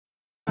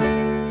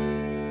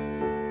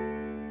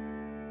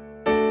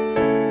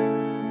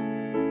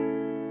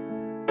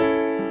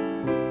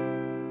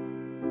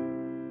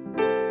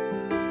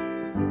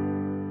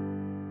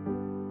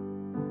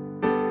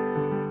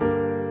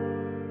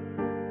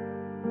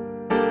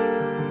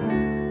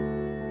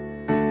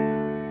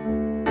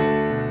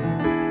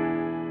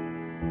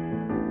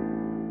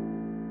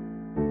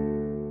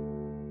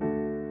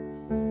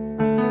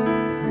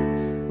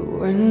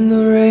When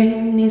the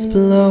rain is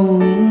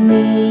blowing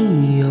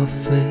in your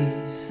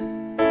face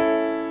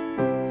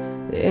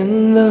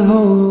and the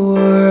whole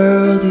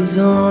world is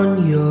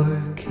on your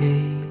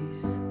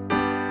case,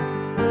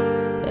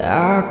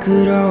 I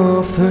could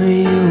offer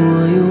you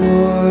a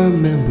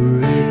warm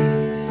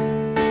embrace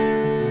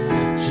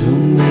to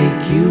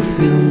make you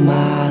feel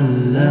my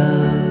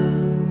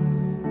love.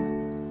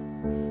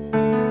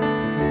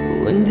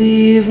 When the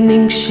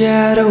evening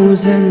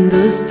shadows and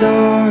the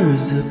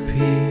stars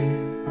appear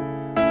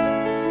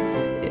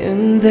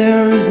and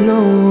there is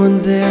no one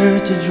there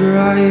to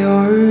dry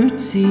your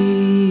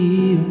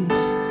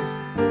tears,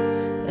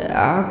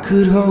 I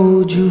could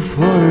hold you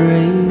for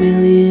a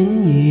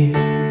million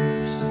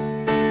years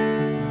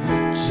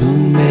to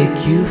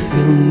make you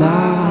feel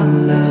my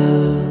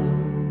love.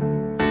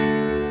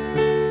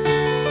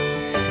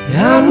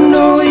 I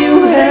know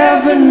you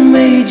haven't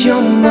made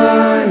your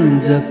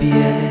mind up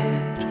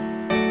yet,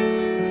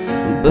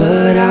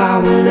 but I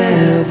will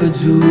never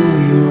do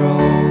you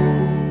wrong.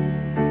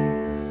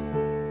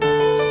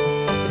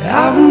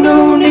 I've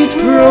known it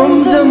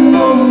from the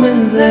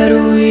moment that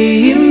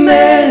we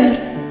met.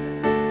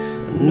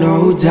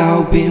 No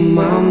doubt in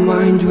my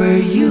mind where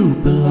you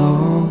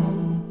belong.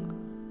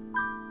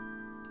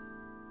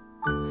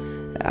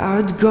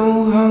 I'd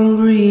go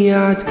hungry,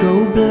 I'd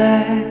go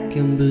black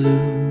and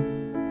blue,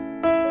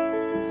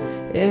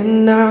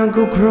 and I'd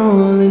go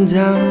crawling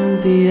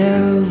down the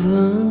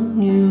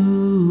avenue.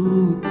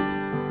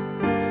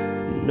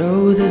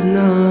 No, there's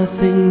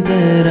nothing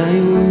that I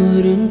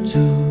wouldn't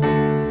do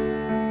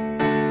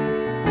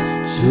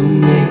to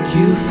make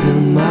you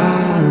feel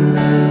my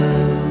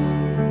love.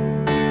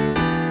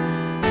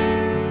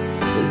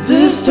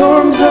 The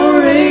storms are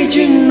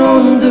raging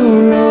on the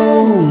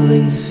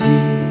rolling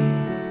sea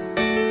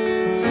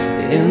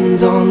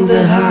and on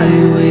the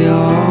highway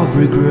of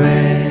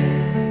regret.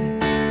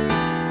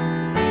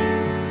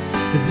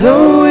 The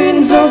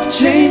winds of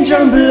change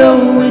are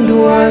blowing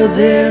wild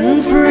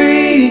and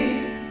free.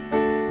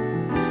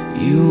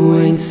 You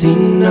ain't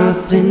seen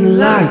nothing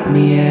like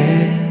me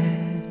yet.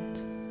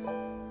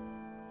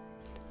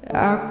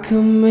 I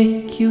can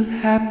make you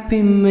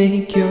happy,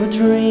 make your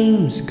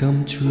dreams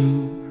come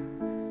true.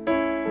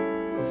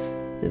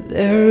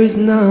 There is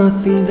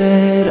nothing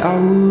that I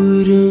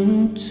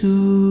wouldn't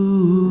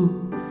do.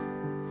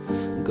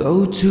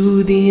 Go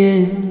to the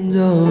end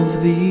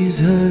of this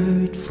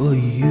hurt for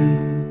you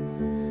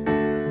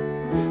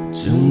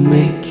to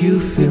make you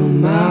feel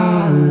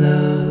my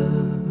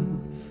love,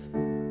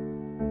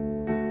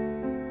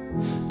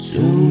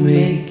 to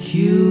make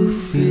you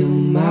feel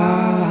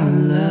my love.